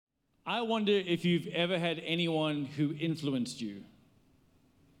I wonder if you've ever had anyone who influenced you.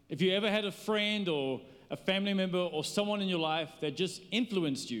 If you ever had a friend or a family member or someone in your life that just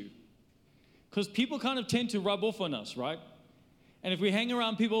influenced you. Because people kind of tend to rub off on us, right? And if we hang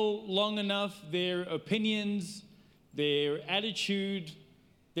around people long enough, their opinions, their attitude,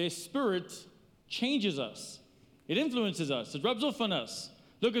 their spirit changes us. It influences us. It rubs off on us.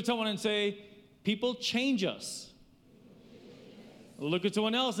 Look at someone and say, people change us. Look at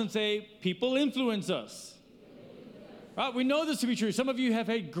someone else and say, people influence us. Right? We know this to be true. Some of you have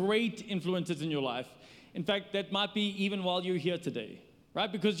had great influences in your life. In fact, that might be even while you're here today.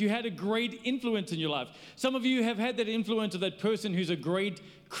 Right? Because you had a great influence in your life. Some of you have had that influence of that person who's a great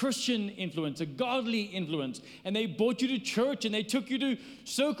Christian influence, a godly influence. And they brought you to church and they took you to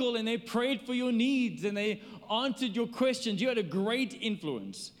circle and they prayed for your needs and they answered your questions. You had a great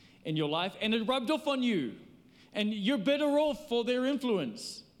influence in your life and it rubbed off on you. And you're better off for their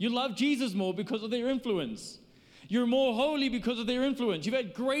influence. You love Jesus more because of their influence. You're more holy because of their influence. You've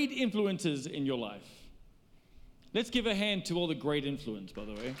had great influences in your life. Let's give a hand to all the great influence, by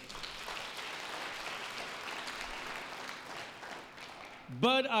the way.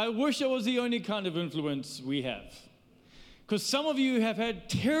 But I wish that was the only kind of influence we have. Because some of you have had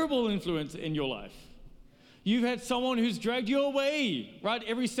terrible influence in your life. You've had someone who's dragged you away, right,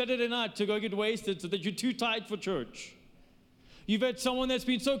 every Saturday night to go get wasted so that you're too tired for church. You've had someone that's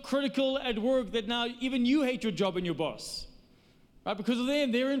been so critical at work that now even you hate your job and your boss, right, because of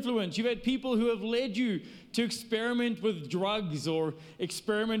them, their influence. You've had people who have led you to experiment with drugs or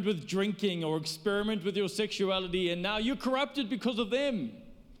experiment with drinking or experiment with your sexuality, and now you're corrupted because of them.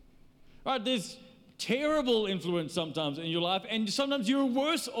 Right, there's terrible influence sometimes in your life, and sometimes you're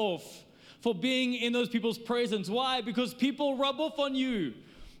worse off for being in those people's presence. Why? Because people rub off on you.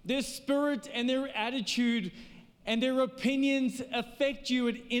 Their spirit and their attitude and their opinions affect you.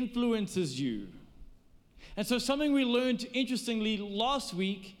 It influences you. And so something we learned, interestingly, last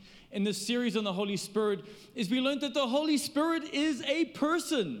week in this series on the Holy Spirit is we learned that the Holy Spirit is a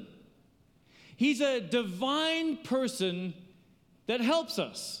person. He's a divine person that helps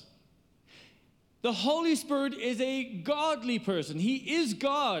us. The Holy Spirit is a godly person. He is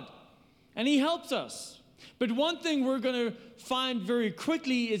God. And he helps us. But one thing we're going to find very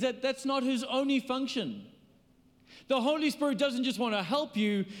quickly is that that's not his only function. The Holy Spirit doesn't just want to help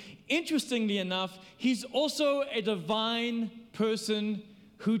you. Interestingly enough, he's also a divine person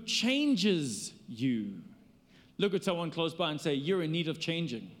who changes you. Look at someone close by and say, you're in need of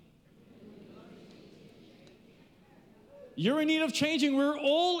changing. You're in need of changing. We're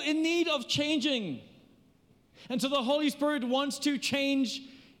all in need of changing. And so the Holy Spirit wants to change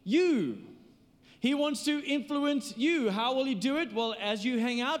you. He wants to influence you. How will he do it? Well, as you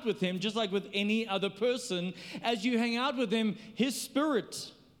hang out with him, just like with any other person, as you hang out with him, his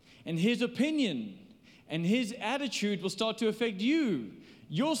spirit and his opinion and his attitude will start to affect you,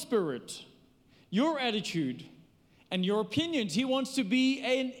 your spirit, your attitude, and your opinions. He wants to be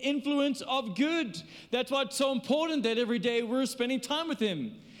an influence of good. That's why it's so important that every day we're spending time with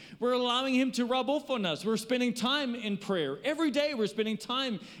him. We're allowing him to rub off on us. We're spending time in prayer. Every day we're spending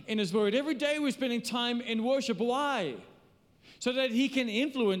time in his word. Every day we're spending time in worship. Why? So that he can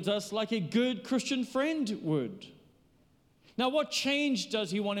influence us like a good Christian friend would. Now, what change does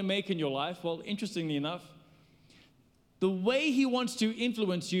he want to make in your life? Well, interestingly enough, the way he wants to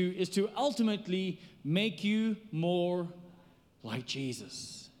influence you is to ultimately make you more like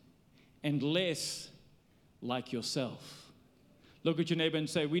Jesus and less like yourself. Look at your neighbor and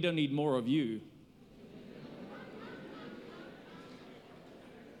say, we don't need more of you.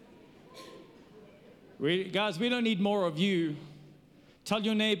 Guys, we don't need more of you. Tell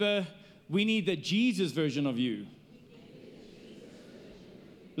your neighbor, we need the Jesus version of you.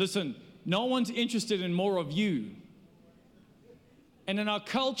 Listen, no one's interested in more of you. And in our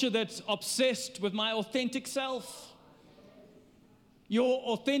culture that's obsessed with my authentic self, your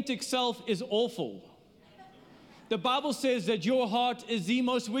authentic self is awful. The Bible says that your heart is the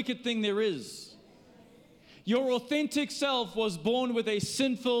most wicked thing there is. Your authentic self was born with a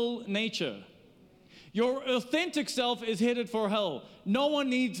sinful nature. Your authentic self is headed for hell. No one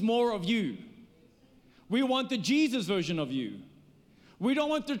needs more of you. We want the Jesus version of you. We don't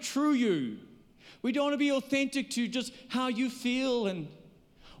want the true you. We don't want to be authentic to just how you feel and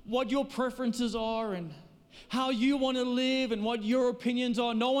what your preferences are and how you want to live and what your opinions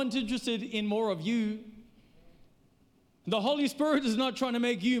are. No one's interested in more of you. The Holy Spirit is not trying to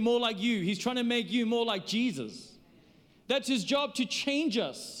make you more like you. He's trying to make you more like Jesus. That's his job, to change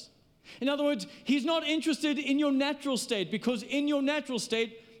us. In other words, he's not interested in your natural state, because in your natural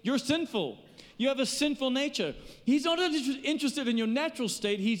state, you're sinful. You have a sinful nature. He's not interested in your natural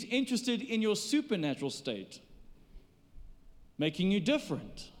state. He's interested in your supernatural state, making you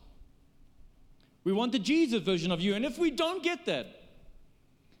different. We want the Jesus version of you. And if we don't get that,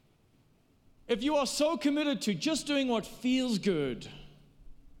 if you are so committed to just doing what feels good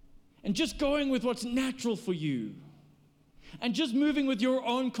and just going with what's natural for you and just moving with your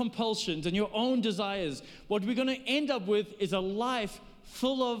own compulsions and your own desires, what we're going to end up with is a life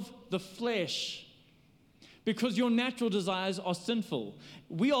full of the flesh, because your natural desires are sinful.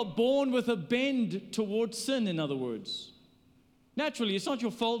 We are born with a bend towards sin, in other words. Naturally, it's not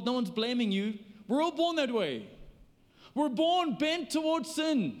your fault. No one's blaming you. We're all born that way. We're born bent towards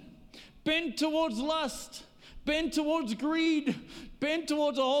sin, bent towards lust, bent towards greed, bent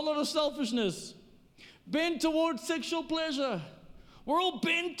towards a whole lot of selfishness, bent towards sexual pleasure. We're all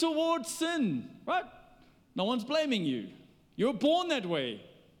bent towards sin, right? No one's blaming you. You're born that way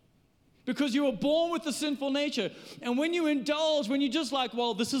because you were born with the sinful nature. And when you indulge, when you're just like,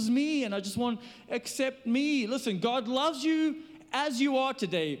 well, this is me and I just want to accept me. Listen, God loves you as you are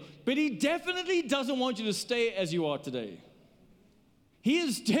today, but He definitely doesn't want you to stay as you are today. He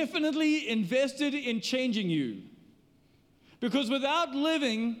is definitely invested in changing you. Because without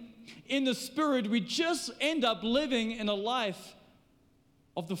living in the Spirit, we just end up living in a life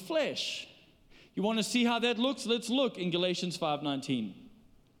of the flesh. You want to see how that looks? Let's look in Galatians 5:19.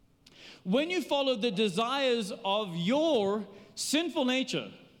 When you follow the desires of your sinful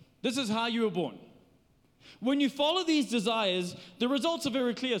nature, this is how you were born. When you follow these desires, the results are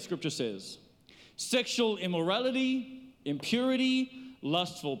very clear, Scripture says. Sexual immorality, impurity,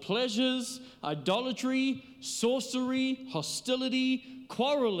 lustful pleasures, idolatry, sorcery, hostility,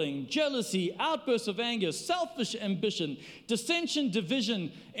 quarreling, jealousy, outbursts of anger, selfish ambition, dissension,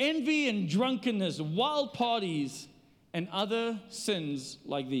 division, envy and drunkenness, wild parties, and other sins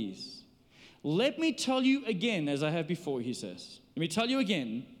like these. Let me tell you again, as I have before, he says. Let me tell you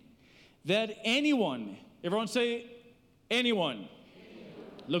again, that anyone, everyone say, anyone.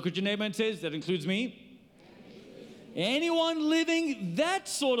 Look at your neighbor and says, that includes me. Anyone living that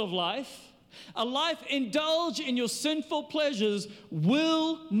sort of life, a life indulged in your sinful pleasures,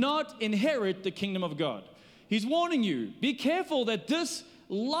 will not inherit the kingdom of God. He's warning you, be careful that this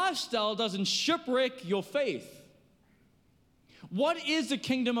lifestyle doesn't shipwreck your faith. What is the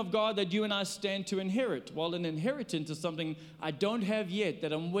kingdom of God that you and I stand to inherit? Well, an inheritance is something I don't have yet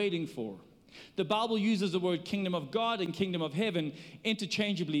that I'm waiting for. The Bible uses the word kingdom of God and kingdom of heaven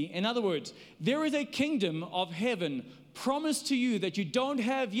interchangeably. In other words, there is a kingdom of heaven promised to you that you don't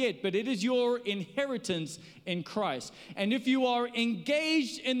have yet, but it is your inheritance in Christ. And if you are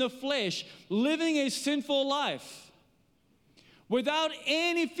engaged in the flesh, living a sinful life, without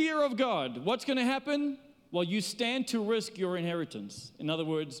any fear of God, what's going to happen? Well, you stand to risk your inheritance. In other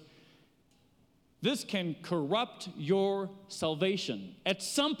words, this can corrupt your salvation. At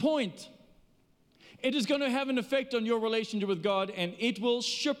some point, it is going to have an effect on your relationship with God, and it will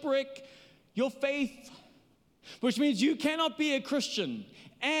shipwreck your faith, which means you cannot be a Christian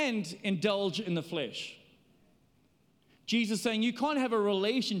and indulge in the flesh. Jesus is saying, you can't have a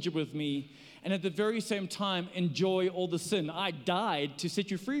relationship with me and at the very same time enjoy all the sin I died to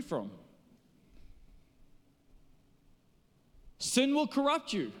set you free from. Sin will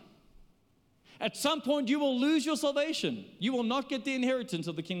corrupt you. At some point, you will lose your salvation. You will not get the inheritance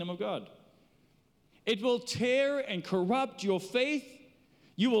of the kingdom of God. It will tear and corrupt your faith.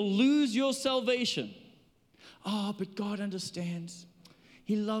 You will lose your salvation. Oh, but God understands.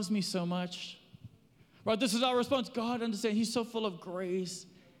 He loves me so much. Right, this is our response. God understands. He's so full of grace.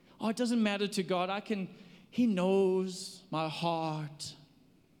 Oh, it doesn't matter to God. He knows my heart.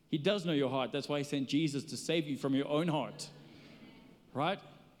 He does know your heart. That's why He sent Jesus to save you from your own heart. Right?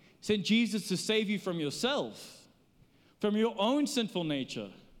 He sent Jesus to save you from yourself, from your own sinful nature.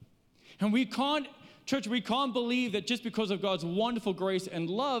 And we can't believe that just because of God's wonderful grace and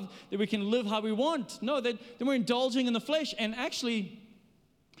love that we can live how we want. No, that we're indulging in the flesh. And actually,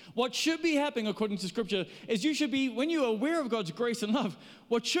 what should be happening according to Scripture is you should be, when you're aware of God's grace and love,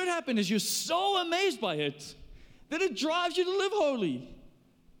 what should happen is you're so amazed by it that it drives you to live holy.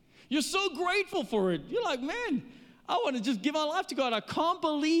 You're so grateful for it. You're like, man, I want to just give my life to God. I can't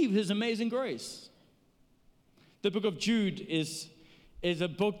believe His amazing grace. The book of Jude is a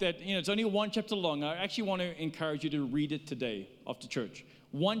book that, it's only one chapter long. I actually want to encourage you to read it today after church.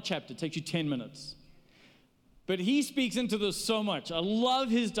 One chapter takes you 10 minutes. But he speaks into this so much. I love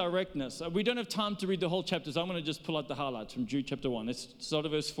his directness. We don't have time to read the whole chapter, so I'm going to just pull out the highlights from Jude chapter 1. Let's start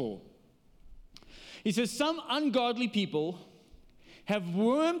at verse 4. He says, some ungodly people have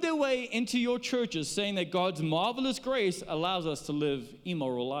wormed their way into your churches, saying that God's marvelous grace allows us to live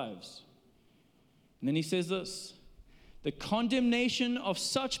immoral lives. And then he says this, the condemnation of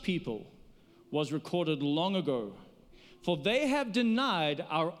such people was recorded long ago, for they have denied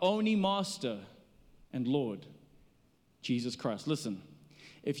our only Master and Lord, Jesus Christ. Listen,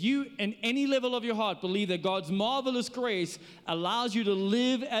 if you, in any level of your heart, believe that God's marvelous grace allows you to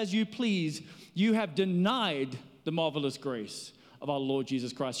live as you please, you have denied the marvelous grace of our Lord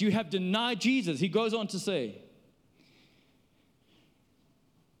Jesus Christ. You have denied Jesus. He goes on to say.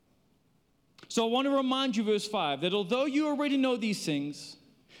 So I want to remind you, verse 5, that although you already know these things,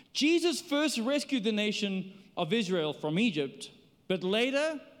 Jesus first rescued the nation of Israel from Egypt, but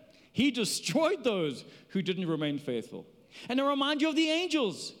later he destroyed those who didn't remain faithful. And I remind you of the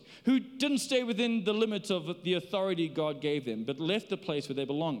angels who didn't stay within the limits of the authority God gave them, but left the place where they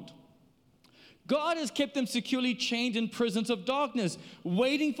belonged. God has kept them securely chained in prisons of darkness,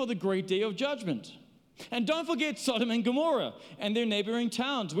 waiting for the great day of judgment. And don't forget Sodom and Gomorrah and their neighboring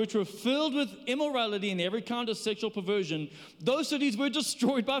towns, which were filled with immorality and every kind of sexual perversion. Those cities were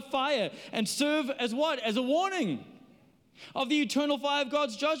destroyed by fire and serve as what? As a warning of the eternal fire of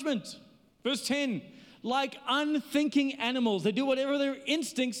God's judgment. Verse 10, like unthinking animals, they do whatever their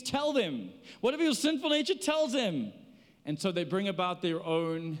instincts tell them, whatever your sinful nature tells them. And so they bring about their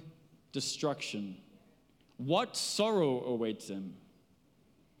own destruction. What sorrow awaits them?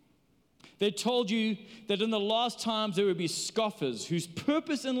 They told you that in the last times there would be scoffers whose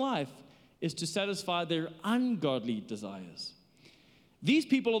purpose in life is to satisfy their ungodly desires. These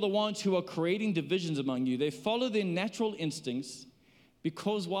people are the ones who are creating divisions among you. They follow their natural instincts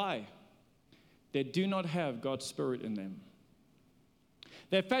because why? They do not have God's Spirit in them.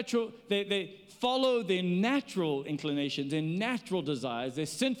 They follow their natural inclinations, their natural desires, their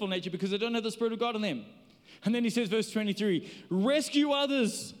sinful nature because they don't have the Spirit of God in them. And then he says, verse 23, rescue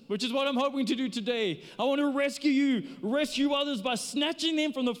others, which is what I'm hoping to do today. I want to rescue others by snatching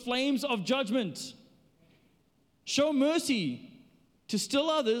them from the flames of judgment. Show mercy to still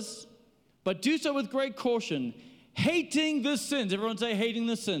others, but do so with great caution, hating the sins. Everyone say hating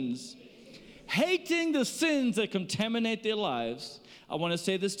the sins. Hating the sins that contaminate their lives. I want to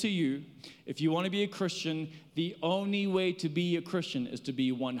say this to you. If you want to be a Christian, the only way to be a Christian is to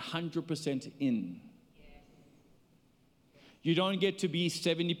be 100% in. You don't get to be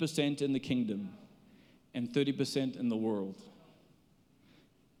 70% in the kingdom and 30% in the world.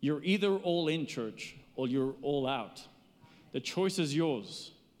 You're either all in, church, or you're all out. The choice is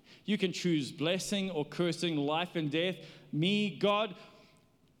yours. You can choose blessing or cursing, life and death. Me, God,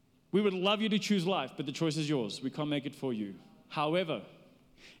 we would love you to choose life, but the choice is yours. We can't make it for you. However,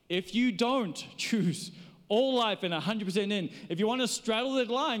 if you don't choose all life and 100% in, if you want to straddle that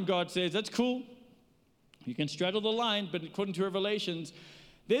line, God says, that's cool. You can straddle the line, but according to Revelations,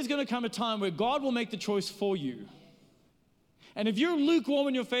 there's going to come a time where God will make the choice for you. And if you're lukewarm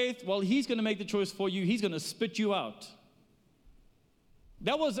in your faith, well, he's going to make the choice for you. He's going to spit you out.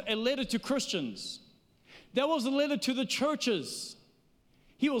 That was a letter to Christians. That was a letter to the churches.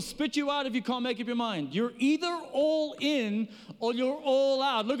 He will spit you out if you can't make up your mind. You're either all in or you're all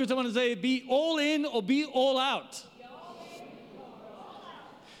out. Look at someone and say, be all in or be all out.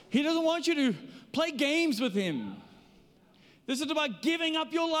 He doesn't want you to play games with him. This is about giving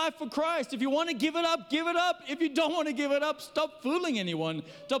up your life for Christ. If you want to give it up, give it up. If you don't want to give it up, stop fooling anyone.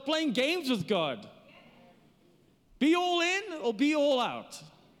 Stop playing games with God. Be all in or be all out.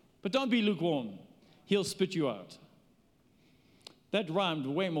 But don't be lukewarm. He'll spit you out. That rhymed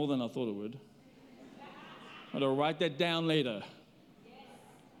way more than I thought it would. I'll write that down later.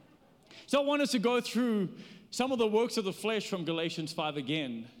 So I want us to go through some of the works of the flesh from Galatians 5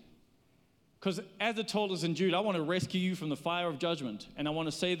 again. Because as it told us in Jude, I want to rescue you from the fire of judgment. And I want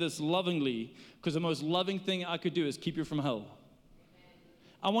to say this lovingly, because the most loving thing I could do is keep you from hell.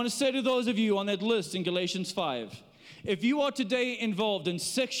 I want to say to those of you on that list in Galatians 5, if you are today involved in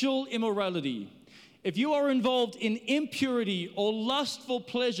sexual immorality, if you are involved in impurity or lustful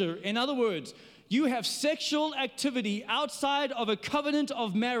pleasure, in other words, you have sexual activity outside of a covenant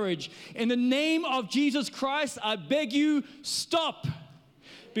of marriage, in the name of Jesus Christ, I beg you, stop.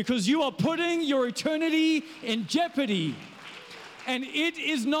 Because you are putting your eternity in jeopardy. And it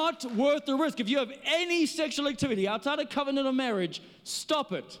is not worth the risk. If you have any sexual activity outside a covenant of marriage,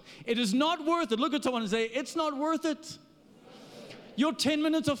 stop it. It is not worth it. Look at someone and say, it's not worth it. Your 10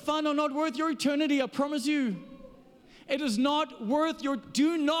 minutes of fun are not worth your eternity, I promise you. It is not worth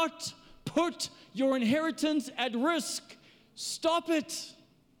do not put your inheritance at risk. Stop it.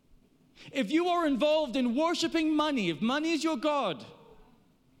 If you are involved in worshiping money, if money is your God,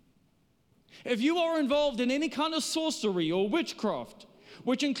 if you are involved in any kind of sorcery or witchcraft,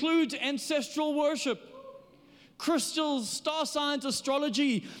 which includes ancestral worship, crystals, star signs,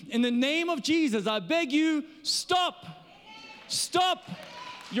 astrology. In the name of Jesus, I beg you, stop. Stop.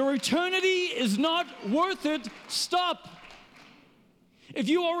 Your eternity is not worth it. Stop. If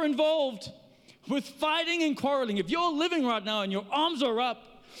you are involved with fighting and quarreling, if you're living right now and your arms are up,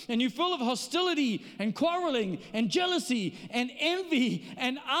 and you're full of hostility and quarreling and jealousy and envy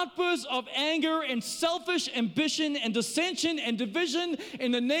and outbursts of anger and selfish ambition and dissension and division,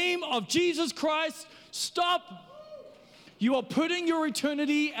 in the name of Jesus Christ, stop. You are putting your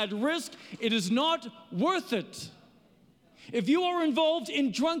eternity at risk. It is not worth it. If you are involved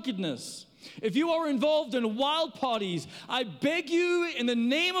in drunkenness, if you are involved in wild parties, I beg you in the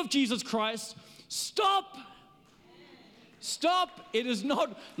name of Jesus Christ, stop. Stop. It is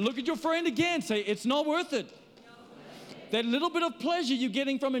not. Look at your friend again. Say, it's not worth it. That little bit of pleasure you're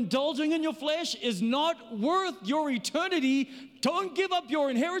getting from indulging in your flesh is not worth your eternity. Don't give up your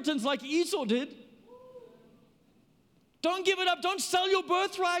inheritance like Esau did. Don't give it up. Don't sell your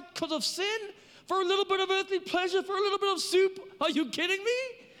birthright because of sin for a little bit of earthly pleasure, for a little bit of soup. Are you kidding me?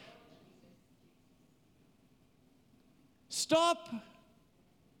 Stop.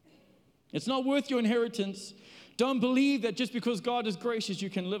 It's not worth your inheritance. Don't believe that just because God is gracious, you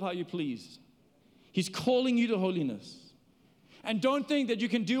can live how you please. He's calling you to holiness. And don't think that you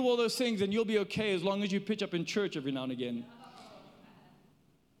can do all those things and you'll be okay as long as you pitch up in church every now and again.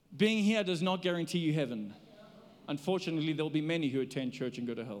 Being here does not guarantee you heaven. Unfortunately, there will be many who attend church and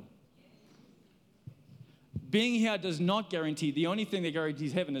go to hell. Being here does not guarantee. The only thing that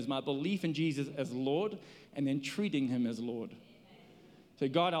guarantees heaven is my belief in Jesus as Lord and then treating Him as Lord. So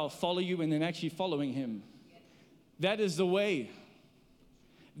God, I'll follow you, and then actually following Him. That is the way.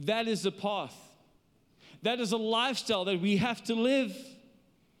 That is the path. That is a lifestyle that we have to live.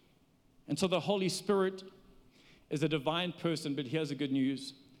 And so the Holy Spirit is a divine person, but here's the good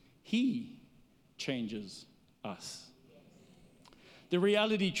news. He changes us. The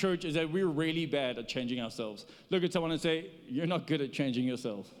reality, church, is that we're really bad at changing ourselves. Look at someone and say, you're not good at changing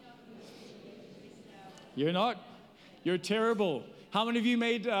yourself. You're not. You're terrible. How many of you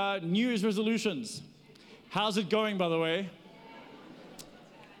made New Year's resolutions? How's it going, by the way?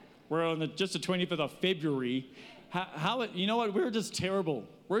 We're on just the 25th of February. You know what? We're just terrible.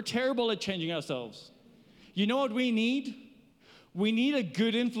 We're terrible at changing ourselves. You know what we need? We need a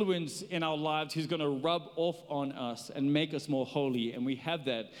good influence in our lives who's going to rub off on us and make us more holy. And we have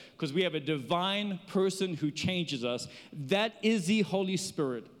that because we have a divine person who changes us. That is the Holy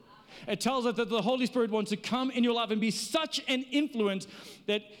Spirit. It tells us that the Holy Spirit wants to come in your life and be such an influence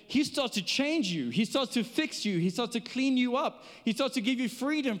that He starts to change you. He starts to fix you. He starts to clean you up. He starts to give you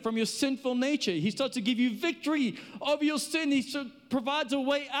freedom from your sinful nature. He starts to give you victory over your sin. He provides a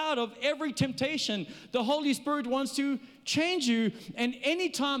way out of every temptation. The Holy Spirit wants to change you. And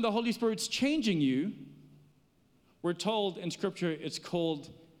anytime the Holy Spirit's changing you, we're told in Scripture it's called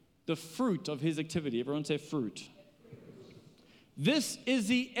the fruit of His activity. Everyone say fruit. This is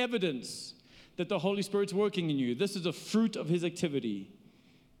the evidence that the Holy Spirit's working in you. This is the fruit of His activity,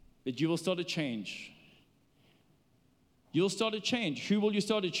 that you will start to change. You'll start to change. Who will you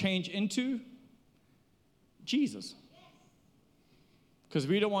start to change into? Jesus. Because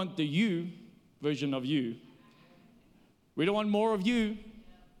we don't want the you version of you. We don't want more of you.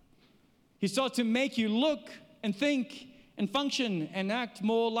 He starts to make you look and think and function and act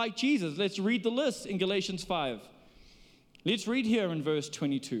more like Jesus. Let's read the list in Galatians 5. Let's read here in verse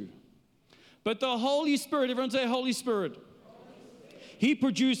 22. But the Holy Spirit, everyone say Holy Spirit. He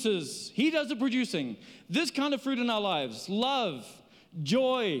produces, He does the producing, this kind of fruit in our lives: love,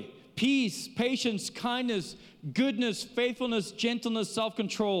 joy, peace, patience, kindness, goodness, faithfulness, gentleness,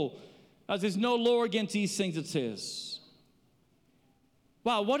 self-control. As there's no law against these things, it says.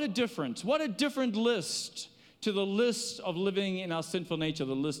 Wow, what a difference. What a different list to the list of living in our sinful nature,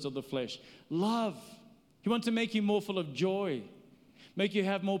 the list of the flesh. Love. He wants to make you more full of joy, make you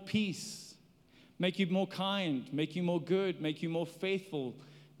have more peace, make you more kind, make you more good, make you more faithful,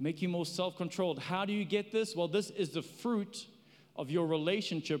 make you more self-controlled. How do you get this? Well, this is the fruit of your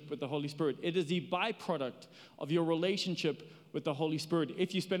relationship with the Holy Spirit. It is the byproduct of your relationship with the Holy Spirit.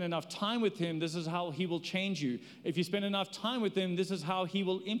 If you spend enough time with Him, this is how He will change you. If you spend enough time with Him, this is how He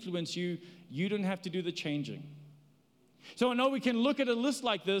will influence you. You don't have to do the changing. So I know we can look at a list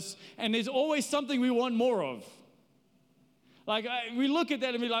like this, and there's always something we want more of. Like we look at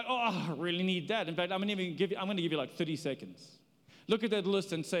that and be like, oh, I really need that. In fact, I'm going to give you like 30 seconds. Look at that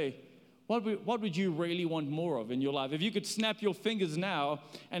list and say, what would you really want more of in your life? If you could snap your fingers now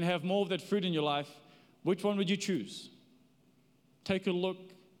and have more of that fruit in your life, which one would you choose? Take a look,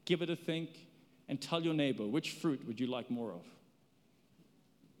 give it a think, and tell your neighbor, which fruit would you like more of?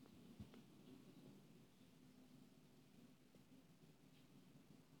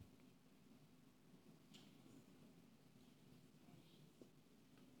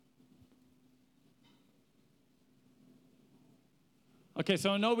 Okay,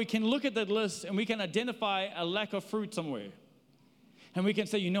 so I know we can look at that list and we can identify a lack of fruit somewhere. And we can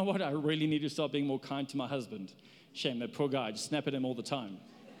say, you know what, I really need to start being more kind to my husband. Shame, that poor guy, I just snap at him all the time,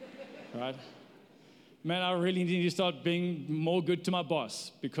 right? Man, I really need to start being more good to my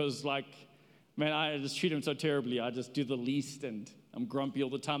boss because, like, man, I just treat him so terribly. I just do the least and I'm grumpy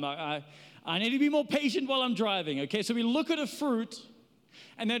all the time. I need to be more patient while I'm driving, okay? So we look at a fruit,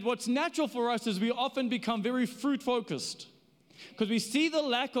 and then what's natural for us is we often become very fruit-focused. Because we see the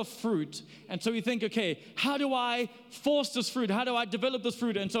lack of fruit, and so we think, okay, how do I force this fruit? How do I develop this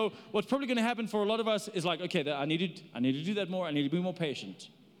fruit? And so what's probably going to happen for a lot of us is like, okay, I need to do that more. I need to be more patient.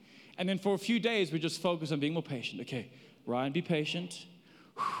 And then for a few days, we just focus on being more patient. Okay, Ryan, be patient.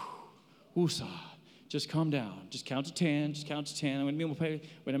 Woosah. Just calm down. Just count to 10. Just count to 10. I'm going to be more patient.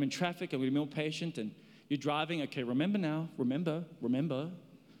 When I'm in traffic, I'm going to be more patient. And you're driving. Okay, remember now. Remember. I'm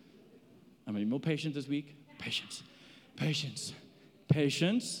going to be more patient this week. Patience.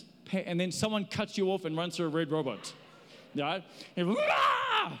 And then someone cuts you off and runs through a red robot. Right? And you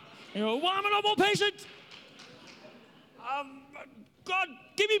go, why am I not more patient? God,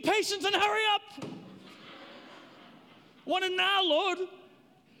 give me patience and hurry up. Want it now, Lord.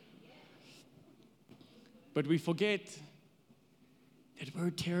 But we forget that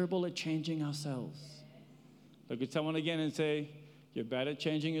we're terrible at changing ourselves. Look at someone again and say, you're bad at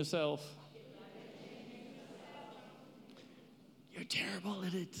changing yourself. You're terrible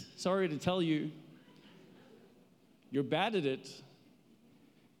at it. Sorry to tell you, you're bad at it.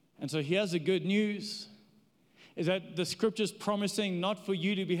 And so here's the good news, is that the scripture's promising not for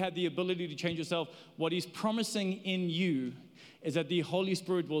you to have the ability to change yourself. What he's promising in you is that the Holy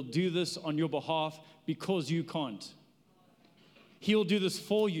Spirit will do this on your behalf because you can't. He'll do this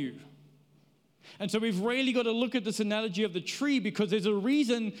for you. And so we've really got to look at this analogy of the tree, because there's a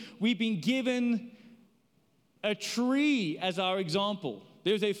reason we've been given a tree as our example.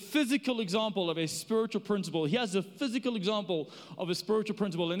 There's a physical example of a spiritual principle. He has a physical example of a spiritual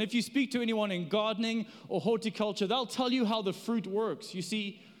principle. And if you speak to anyone in gardening or horticulture, they'll tell you how the fruit works. You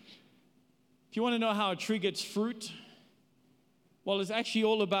see, if you want to know how a tree gets fruit, well, it's actually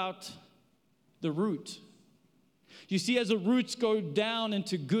all about the root. You see, as the roots go down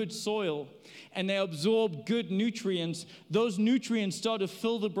into good soil and they absorb good nutrients, those nutrients start to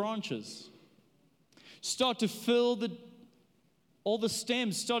fill the branches. Start to fill all the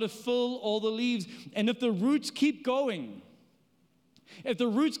stems, start to fill all the leaves. And if the roots keep going,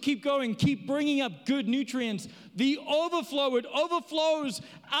 keep bringing up good nutrients, it overflows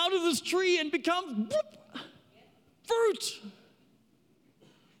out of this tree and becomes fruit.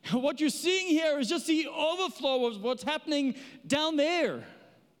 And what you're seeing here is just the overflow of what's happening down there.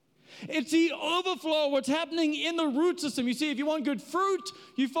 It's the overflow of what's happening in the root system. You see, if you want good fruit,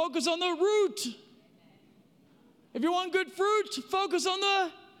 you focus on the root. If you want good fruit, focus on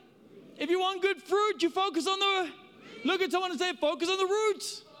the. If you want good fruit, you focus on the. Look at someone and say, focus on the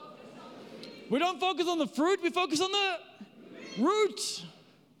roots. We don't focus on the fruit, we focus on the roots.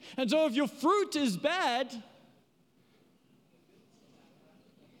 And so if your fruit is bad,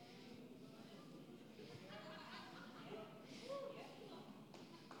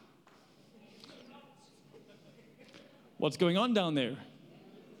 what's going on down there?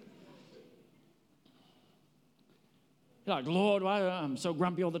 You're like, Lord, why I'm so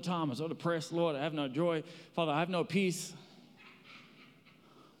grumpy all the time. I'm so depressed. Lord, I have no joy. Father, I have no peace.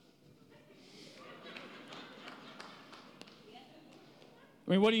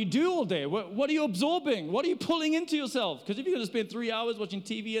 I mean, what do you do all day? What are you absorbing? What are you pulling into yourself? Because if you're going to spend 3 hours watching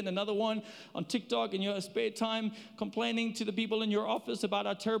TV and another one on TikTok in your spare time complaining to the people in your office about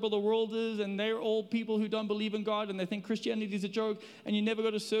how terrible the world is, and they're all people who don't believe in God and they think Christianity is a joke, and you never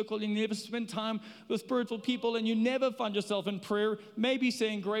go to circle, and you never spend time with spiritual people, and you never find yourself in prayer, maybe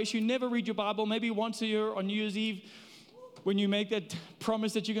saying grace, you never read your Bible, maybe once a year on New Year's Eve when you make that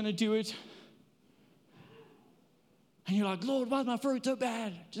promise that you're going to do it. And you're like, Lord, why is my fruit so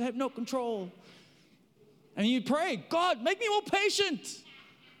bad? Just have no control. And you pray, God, make me more patient.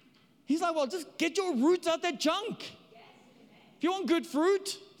 He's like, well, just get your roots out that junk. If you want good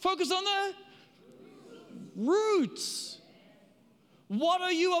fruit, focus on the roots. What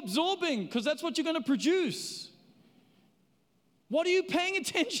are you absorbing? Because that's what you're going to produce. What are you paying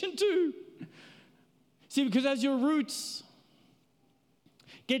attention to? See, because as your roots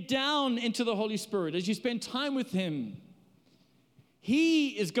get down into the Holy Spirit, as you spend time with Him, He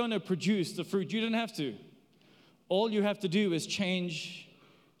is going to produce the fruit. You don't have to. All you have to do is change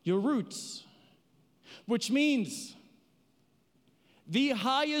your roots, which means the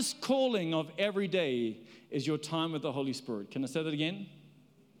highest calling of every day is your time with the Holy Spirit. Can I say that again?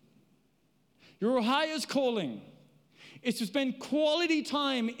 Your highest calling is to spend quality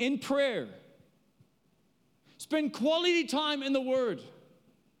time in prayer. Spend quality time in the Word.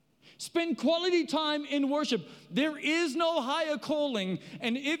 Spend quality time in worship. There is no higher calling.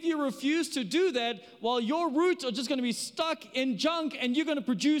 And if you refuse to do that, well, your roots are just going to be stuck in junk and you're going to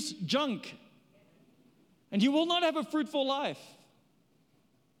produce junk. And you will not have a fruitful life.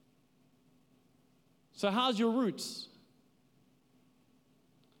 So how's your roots?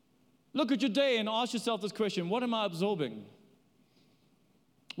 Look at your day and ask yourself this question. What am I absorbing?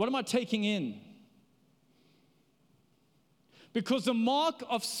 What am I taking in? Because the mark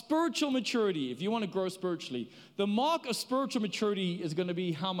of spiritual maturity, if you want to grow spiritually, the mark of spiritual maturity is going to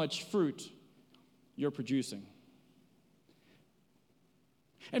be how much fruit you're producing.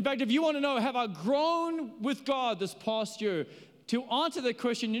 In fact, if you want to know, have I grown with God this past year? To answer that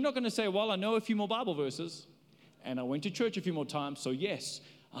question, you're not going to say, well, I know a few more Bible verses, and I went to church a few more times, so yes,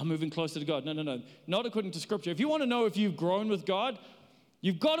 I'm moving closer to God. No. Not according to Scripture. If you want to know if you've grown with God,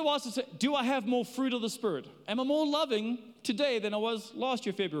 you've got to ask yourself, do I have more fruit of the Spirit? Am I more loving today than I was last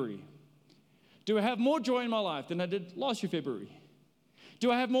year, February? Do I have more joy in my life than I did last year, February?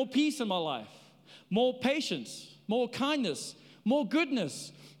 Do I have more peace in my life? More patience, more kindness, more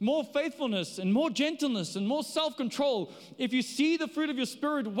goodness, more faithfulness, and more gentleness, and more self-control? If you see the fruit of your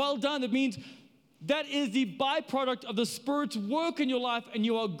Spirit, well done. That means that is the byproduct of the Spirit's work in your life, and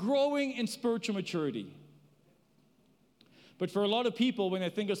you are growing in spiritual maturity. But for a lot of people, when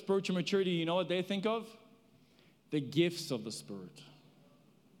they think of spiritual maturity, you know what they think of? The gifts of the Spirit.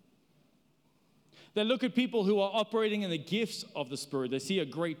 They look at people who are operating in the gifts of the Spirit. They see a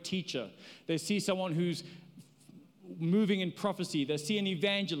great teacher. They see someone who's moving in prophecy. They see an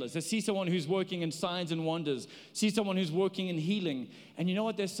evangelist. They see someone who's working in signs and wonders. See someone who's working in healing. And you know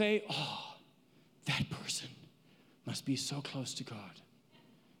what they say? Oh, that person must be so close to God.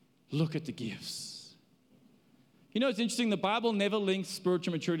 Look at the gifts. You know, it's interesting. The Bible never links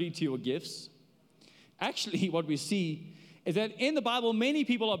spiritual maturity to your gifts. Actually, what we see is that in the Bible, many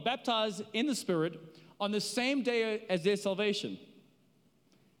people are baptized in the Spirit on the same day as their salvation.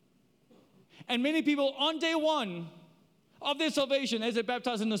 And many people on day one of their salvation, as they're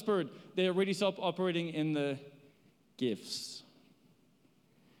baptized in the Spirit, they already stop operating in the gifts.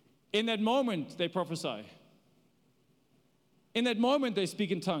 In that moment, they prophesy. In that moment, they speak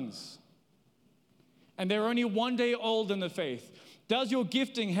in tongues. And they're only one day old in the faith. Does your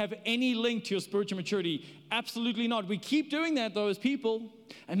gifting have any link to your spiritual maturity? Absolutely not. We keep doing that, though, as people.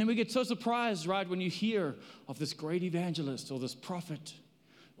 And then we get so surprised, right, when you hear of this great evangelist or this prophet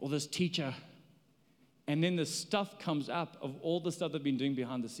or this teacher. And then the stuff comes up of all the stuff they've been doing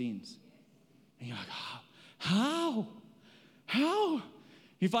behind the scenes. And you're like, how?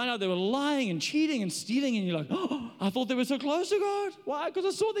 You find out they were lying and cheating and stealing, and you're like, oh, I thought they were so close to God. Why? Because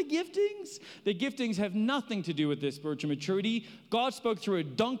I saw the giftings. The giftings have nothing to do with their spiritual maturity. God spoke through a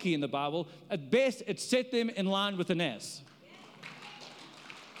donkey in the Bible. At best, it set them in line with an ass.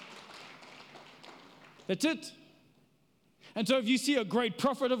 That's it. And so if you see a great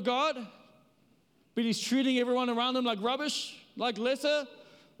prophet of God, but he's treating everyone around him like rubbish, like lesser,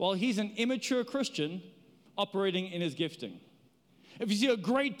 well, he's an immature Christian operating in his gifting. If you see a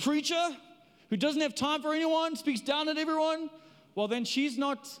great preacher who doesn't have time for anyone, speaks down at everyone, well, then she's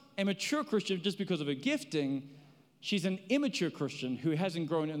not a mature Christian just because of her gifting. She's an immature Christian who hasn't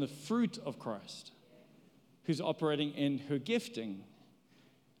grown in the fruit of Christ, who's operating in her gifting.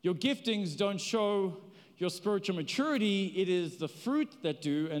 Your giftings don't show your spiritual maturity. It is the fruit that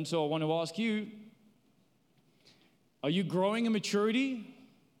do. And so I want to ask you, are you growing in maturity?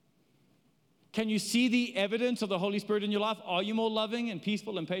 Can you see the evidence of the Holy Spirit in your life? Are you more loving and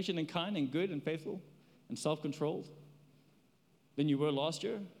peaceful and patient and kind and good and faithful and self-controlled than you were last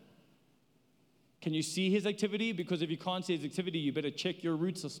year? Can you see his activity? Because if you can't see his activity, you better check your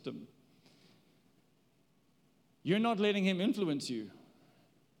root system. You're not letting him influence you.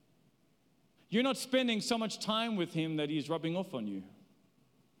 You're not spending so much time with him that he's rubbing off on you.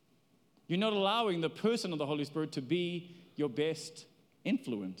 You're not allowing the person of the Holy Spirit to be your best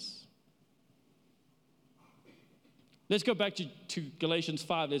influence. Let's go back to Galatians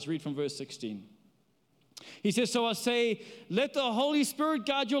 5. Let's read from verse 16. He says, so I say, let the Holy Spirit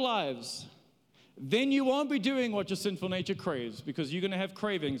guide your lives. Then you won't be doing what your sinful nature craves, because you're going to have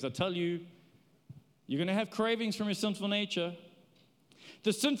cravings. I tell you, you're going to have cravings from your sinful nature.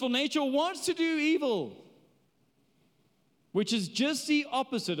 The sinful nature wants to do evil, which is just the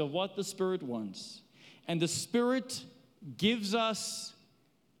opposite of what the Spirit wants. And the Spirit gives us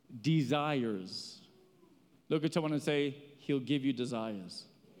desires. Look at someone and say, he'll give you desires.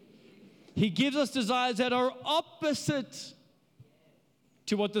 He gives us desires that are opposite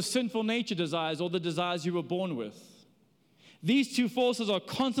to what the sinful nature desires or the desires you were born with. These two forces are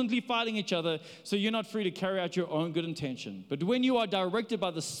constantly fighting each other, so you're not free to carry out your own good intention. But when you are directed by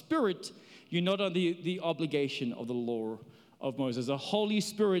the Spirit, you're not under the obligation of the law of Moses. The Holy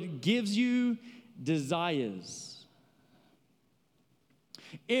Spirit gives you desires.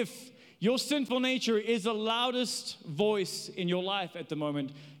 If your sinful nature is the loudest voice in your life at the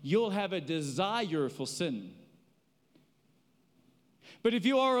moment, you'll have a desire for sin. But if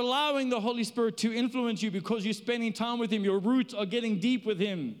you are allowing the Holy Spirit to influence you because you're spending time with Him, your roots are getting deep with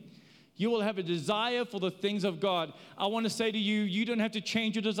Him, you will have a desire for the things of God. I want to say to you, you don't have to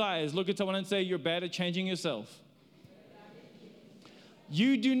change your desires. Look at someone and say, you're bad at changing yourself.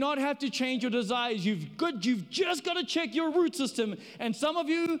 You do not have to change your desires. You've just got to check your root system. And some of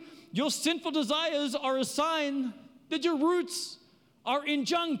you, your sinful desires are a sign that your roots are in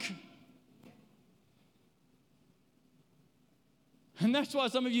junk. And that's why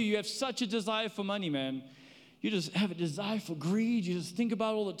some of you have such a desire for money, man. You just have a desire for greed. You just think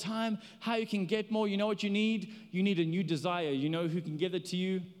about all the time how you can get more. You know what you need? You need a new desire. You know who can give it to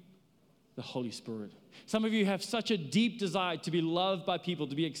you? The Holy Spirit. Some of you have such a deep desire to be loved by people,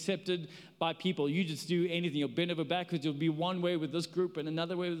 to be accepted by people. You just do anything. You'll bend over backwards. You'll be one way with this group and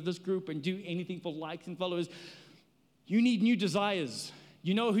another way with this group and do anything for likes and followers. You need new desires.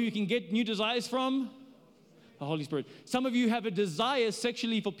 You know who you can get new desires from? The Holy Spirit. Some of you have a desire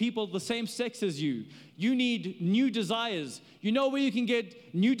sexually for people the same sex as you. You need new desires. You know where you can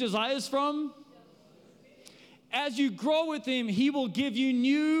get new desires from? As you grow with Him, He will give you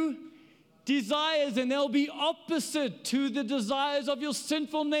new desires, and they'll be opposite to the desires of your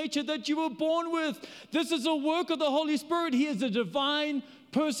sinful nature that you were born with. This is a work of the Holy Spirit. He is a divine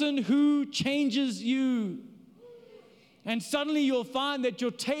person who changes you. And suddenly you'll find that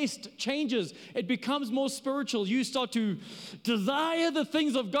your taste changes. It becomes more spiritual. You start to desire the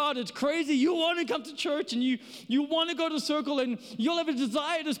things of God. It's crazy. You want to come to church and you want to go to circle, and you'll have a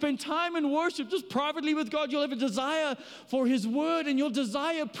desire to spend time in worship just privately with God. You'll have a desire for His word, and you'll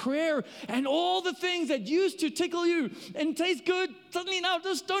desire prayer, and all the things that used to tickle you and taste good suddenly now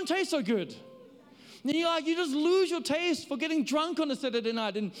just don't taste so good. And you just lose your taste for getting drunk on a Saturday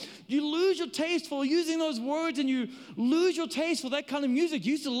night, and you lose your taste for using those words, and you lose your taste for that kind of music.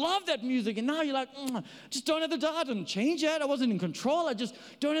 You used to love that music, and now you're like, just don't have the desire to change that. I wasn't in control. I just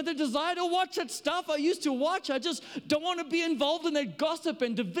don't have the desire to watch that stuff I used to watch. I just don't want to be involved in that gossip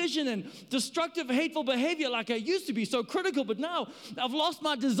and division and destructive, hateful behavior like I used to be, so critical. But now I've lost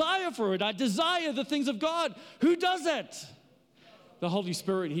my desire for it. I desire the things of God. Who does that? The Holy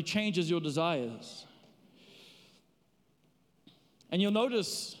Spirit. He changes your desires. And you'll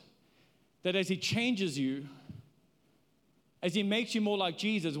notice that as He changes you, as He makes you more like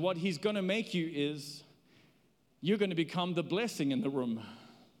Jesus, what He's going to make you is you're going to become the blessing in the room.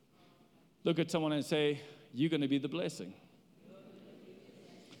 Look at someone and say, you're going to be the blessing.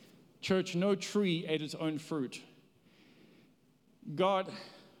 Church, no tree ate its own fruit. God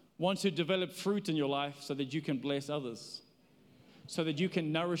wants to develop fruit in your life so that you can bless others, so that you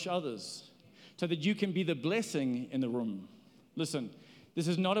can nourish others, so that you can be the blessing in the room. Listen, this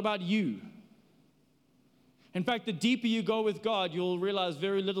is not about you. In fact, the deeper you go with God, you'll realize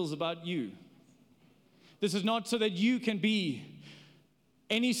very little is about you. This is not so that you can be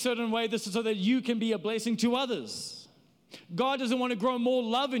any certain way. This is so that you can be a blessing to others. God doesn't want to grow more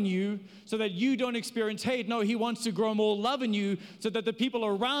love in you so that you don't experience hate. No, He wants to grow more love in you so that the people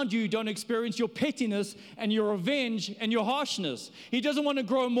around you don't experience your pettiness and your revenge and your harshness. He doesn't want to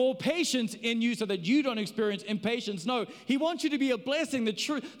grow more patience in you so that you don't experience impatience. No, He wants you to be a blessing.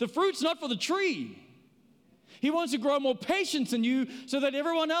 The fruit's not for the tree. He wants to grow more patience in you so that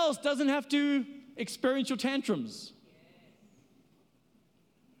everyone else doesn't have to experience your tantrums.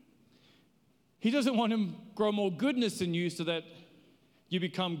 He doesn't want to grow more goodness in you so that you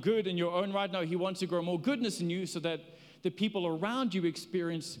become good in your own right. No, He wants to grow more goodness in you so that the people around you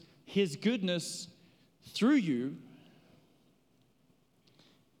experience His goodness through you.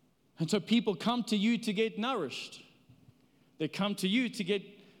 And so people come to you to get nourished. They come to you to get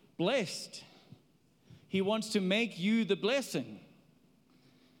blessed. He wants to make you the blessing.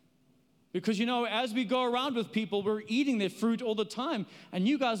 Because, as we go around with people, we're eating their fruit all the time. And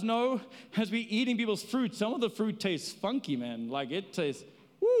you guys know, as we're eating people's fruit, some of the fruit tastes funky, man. Like, it tastes,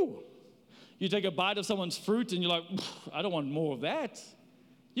 woo. You take a bite of someone's fruit and you're like, I don't want more of that.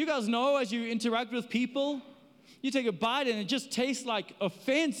 You guys know, as you interact with people, you take a bite and it just tastes like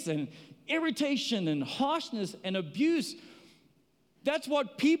offense and irritation and harshness and abuse. That's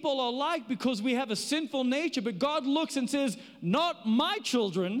what people are like because we have a sinful nature. But God looks and says, not my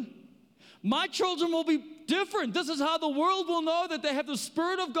children. My children will be different. This is how the world will know that they have the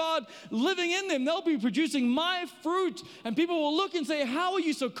Spirit of God living in them. They'll be producing my fruit. And people will look and say, how are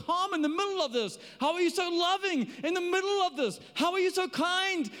you so calm in the middle of this? How are you so loving in the middle of this? How are you so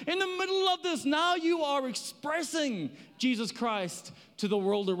kind in the middle of this? Now you are expressing Jesus Christ to the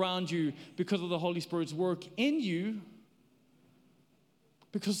world around you because of the Holy Spirit's work in you.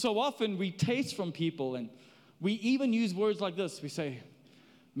 Because so often we taste from people, and we even use words like this. We say,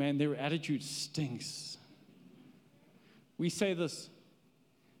 man, their attitude stinks. We say this,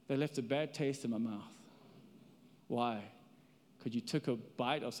 they left a bad taste in my mouth. Why? Because you took a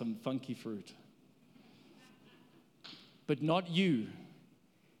bite of some funky fruit. But not you.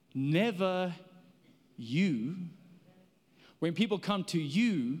 Never you. When people come to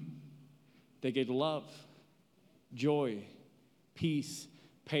you, they get love, joy, peace,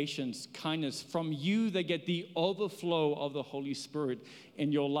 patience, kindness. From you, they get the overflow of the Holy Spirit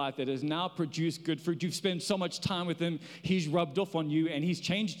in your life that has now produced good fruit. You've spent so much time with Him, He's rubbed off on you, and He's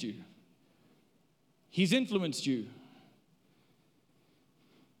changed you. He's influenced you.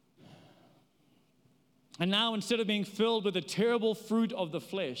 And now, instead of being filled with the terrible fruit of the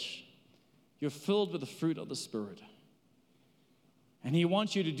flesh, you're filled with the fruit of the Spirit. And He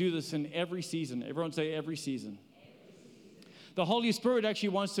wants you to do this in every season. Everyone say every season. The Holy Spirit actually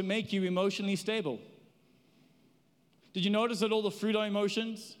wants to make you emotionally stable. Did you notice that all the fruit are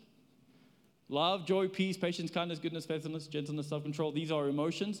emotions? Love, joy, peace, patience, kindness, goodness, faithfulness, gentleness, self-control. These are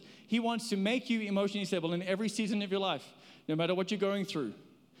emotions. He wants to make you emotionally stable in every season of your life, no matter what you're going through.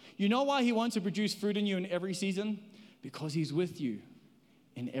 You know why He wants to produce fruit in you in every season? Because He's with you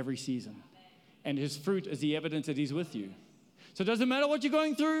in every season. And His fruit is the evidence that He's with you. So it doesn't matter what you're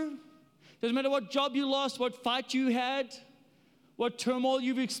going through. It doesn't matter what job you lost, what fight you had, what turmoil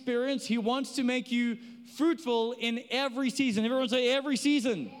you've experienced. He wants to make you fruitful in every season. Everyone say every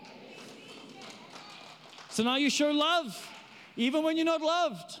season. So now you show love, even when you're not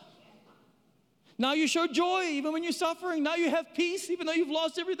loved. Now you show joy, even when you're suffering. Now you have peace, even though you've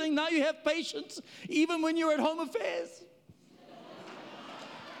lost everything. Now you have patience, even when you're at home affairs.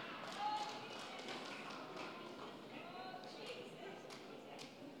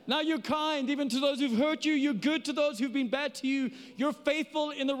 Now you're kind, even to those who've hurt you. You're good to those who've been bad to you. You're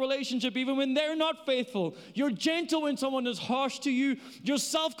faithful in the relationship, even when they're not faithful. You're gentle when someone is harsh to you. You're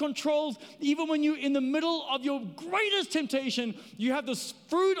self-controlled, even when you're in the middle of your greatest temptation. You have the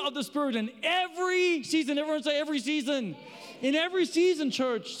fruit of the Spirit in every season. Everyone say every season. In every season,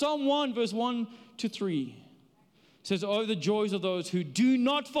 church. Psalm 1, verse 1 to 3. Says, oh, the joys of those who do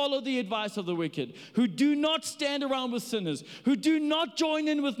not follow the advice of the wicked, who do not stand around with sinners, who do not join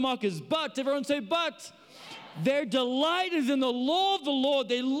in with mockers, but, everyone say, but, their delight is in the law of the Lord.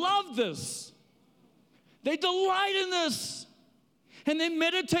 They love this. They delight in this. And they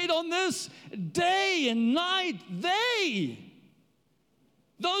meditate on this day and night.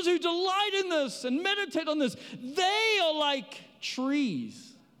 Those who delight in this and meditate on this, they are like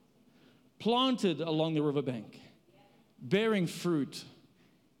trees planted along the riverbank, bearing fruit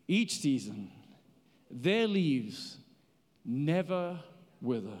each season. Their leaves never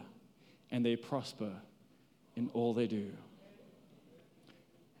wither, and they prosper in all they do.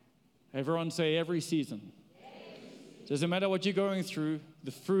 Everyone say every season. Doesn't matter what you're going through, the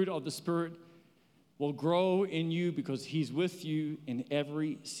fruit of the Spirit will grow in you because He's with you in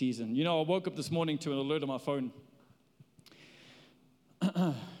every season. You know, I woke up this morning to an alert on my phone,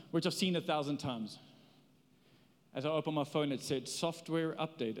 which I've seen 1,000 times. As I opened my phone, it said, software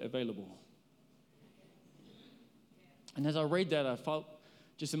update available. And as I read that, I felt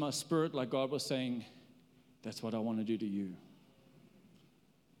just in my spirit like God was saying, that's what I want to do to you.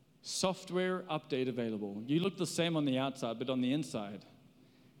 Software update available. You look the same on the outside, but on the inside,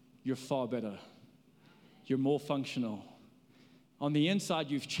 you're far better. You're more functional. On the inside,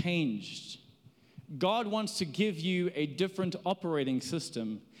 you've changed. God wants to give you a different operating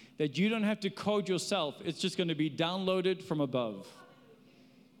system that you don't have to code yourself. It's just going to be downloaded from above.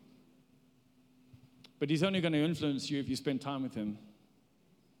 But He's only going to influence you if you spend time with Him.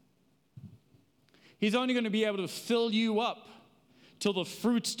 He's only going to be able to fill you up till the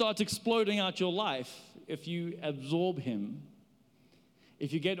fruit starts exploding out your life if you absorb Him.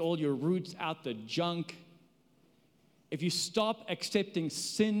 If you get all your roots out, the junk. If you stop accepting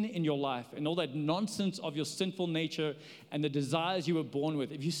sin in your life and all that nonsense of your sinful nature and the desires you were born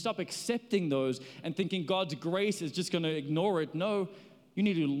with, if you stop accepting those and thinking God's grace is just going to ignore it, no, you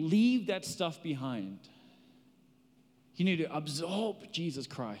need to leave that stuff behind. You need to absorb Jesus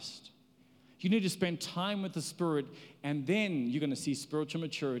Christ. You need to spend time with the Spirit, and then you're going to see spiritual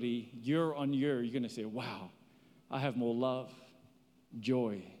maturity year on year. You're going to say, wow, I have more love,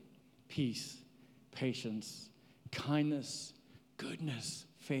 joy, peace, patience, kindness, goodness,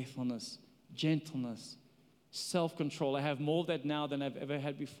 faithfulness, gentleness, self-control. I have more of that now than I've ever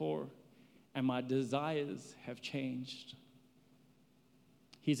had before, and my desires have changed.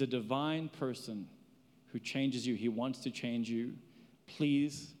 He's a divine person who changes you. He wants to change you.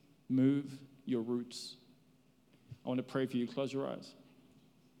 Please move your roots. I want to pray for you. Close your eyes.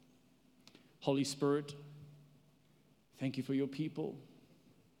 Holy Spirit, thank you for your people.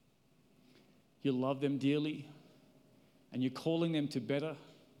 You love them dearly, and you're calling them to better.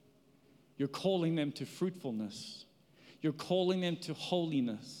 You're calling them to fruitfulness. You're calling them to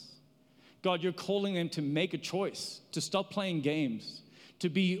holiness. God, you're calling them to make a choice, to stop playing games, to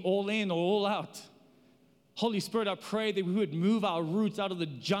be all in or all out. Holy Spirit, I pray that we would move our roots out of the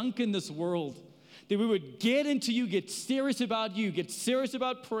junk in this world, that we would get into you, get serious about you, get serious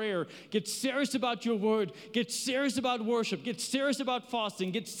about prayer, get serious about your word, get serious about worship, get serious about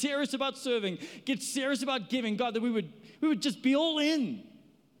fasting, get serious about serving, get serious about giving. God, that we would just be all in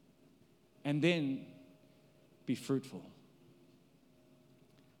and then be fruitful.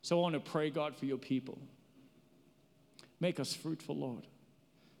 So I want to pray, God, for your people. Make us fruitful, Lord.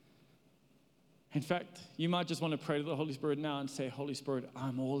 In fact, you might just want to pray to the Holy Spirit now and say, Holy Spirit,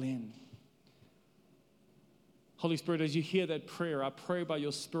 I'm all in. Holy Spirit, as you hear that prayer, I pray by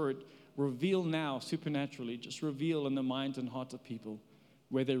your Spirit, reveal now supernaturally, just reveal in the minds and hearts of people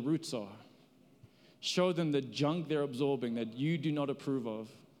where their roots are. Show them the junk they're absorbing that you do not approve of.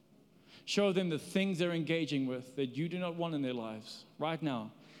 Show them the things they're engaging with that you do not want in their lives. Right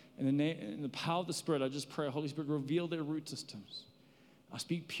now, in the power of the Spirit, I just pray, Holy Spirit, reveal their root systems. I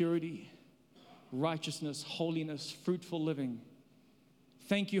speak purity, righteousness, holiness, fruitful living.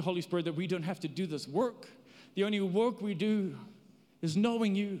 Thank you, Holy Spirit, that we don't have to do this work. The only work we do is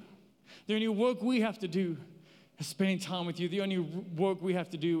knowing you. The only work we have to do is spending time with you. The only work we have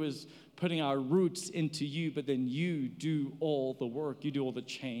to do is putting our roots into you, but then you do all the work. You do all the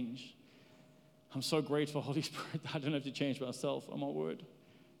change. I'm so grateful, Holy Spirit, that I don't have to change myself. Oh, my word.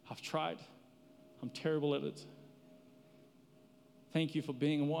 I've tried. I'm terrible at it. Thank you for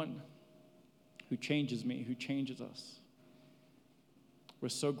being one who changes me, who changes us. We're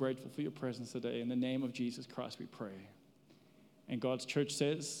so grateful for your presence today. In the name of Jesus Christ, we pray. And God's church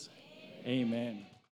says, Amen.